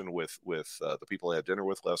discussion with the people I had dinner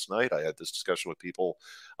with last night. I had this discussion with people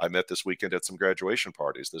I met this weekend at some graduation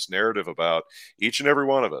parties. This narrative about each and every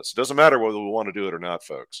one of us. It doesn't matter whether we want to do it or not,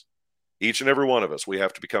 folks. Each and every one of us, we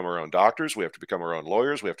have to become our own doctors. We have to become our own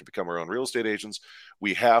lawyers. We have to become our own real estate agents.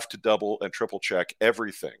 We have to double and triple check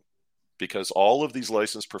everything, because all of these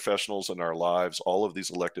licensed professionals in our lives, all of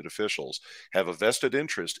these elected officials, have a vested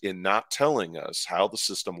interest in not telling us how the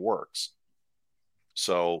system works.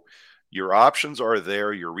 So your options are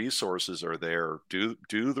there. Your resources are there. Do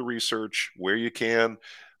the research where you can.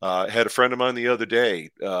 I had a friend of mine the other day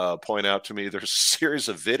point out to me, there's a series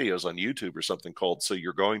of videos on YouTube or something called So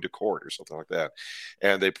You're Going to Court or something like that.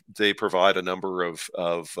 And they provide a number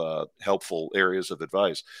of helpful areas of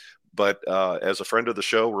advice. But as a friend of the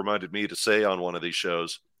show reminded me to say on one of these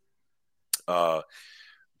shows,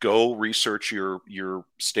 go research your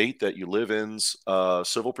state that you live in's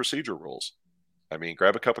civil procedure rules. I mean,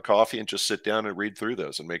 grab a cup of coffee and just sit down and read through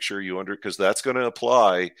those and make sure because that's going to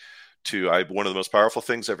apply to one of the most powerful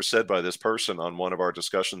things ever said by this person on one of our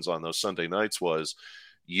discussions on those Sunday nights was,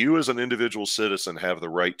 you as an individual citizen have the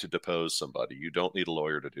right to depose somebody. You don't need a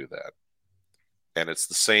lawyer to do that. And it's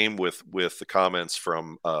the same with the comments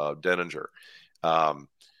from Denninger.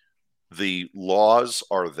 The laws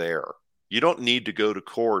are there. You don't need to go to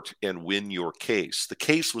court and win your case. The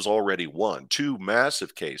case was already won. 2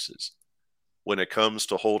 massive cases. when it comes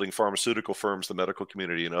to holding pharmaceutical firms, the medical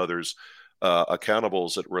community, and others accountable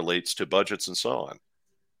as it relates to budgets and so on.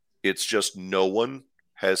 It's just no one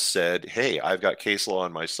has said, "Hey, I've got case law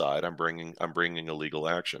on my side. I'm bringing a legal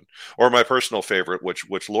action." Or my personal favorite,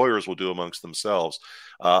 which lawyers will do amongst themselves,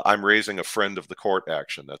 I'm raising a friend of the court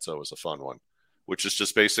action. That's always a fun one, which is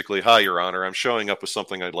just basically, "Hi, Your Honor, I'm showing up with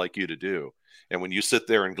something I'd like you to do." And when you sit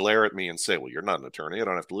there and glare at me and say, "Well, you're not an attorney. I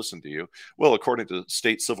don't have to listen to you." Well, according to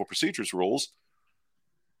state civil procedures rules,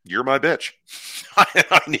 you're my bitch.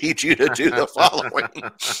 I need you to do the following.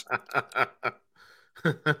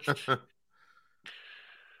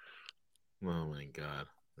 Oh my God,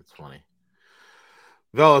 that's funny.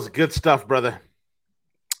 Veles, good stuff, brother.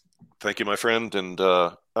 Thank you, my friend. And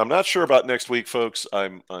I'm not sure about next week, folks.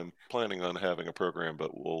 I'm planning on having a program, but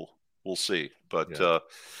we'll see. But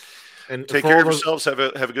and take care of yourselves. Have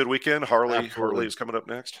a good weekend. Harley is coming up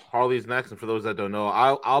next. Harley's next, and for those that don't know,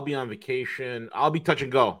 I'll be on vacation. I'll be touch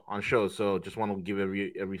and go on shows, so just want to give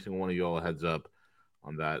every single one of you all a heads up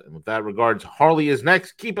on that. And with that regards, Harley is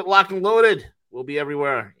next. Keep it locked and loaded. We'll be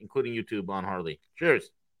everywhere, including YouTube on Harley. Cheers.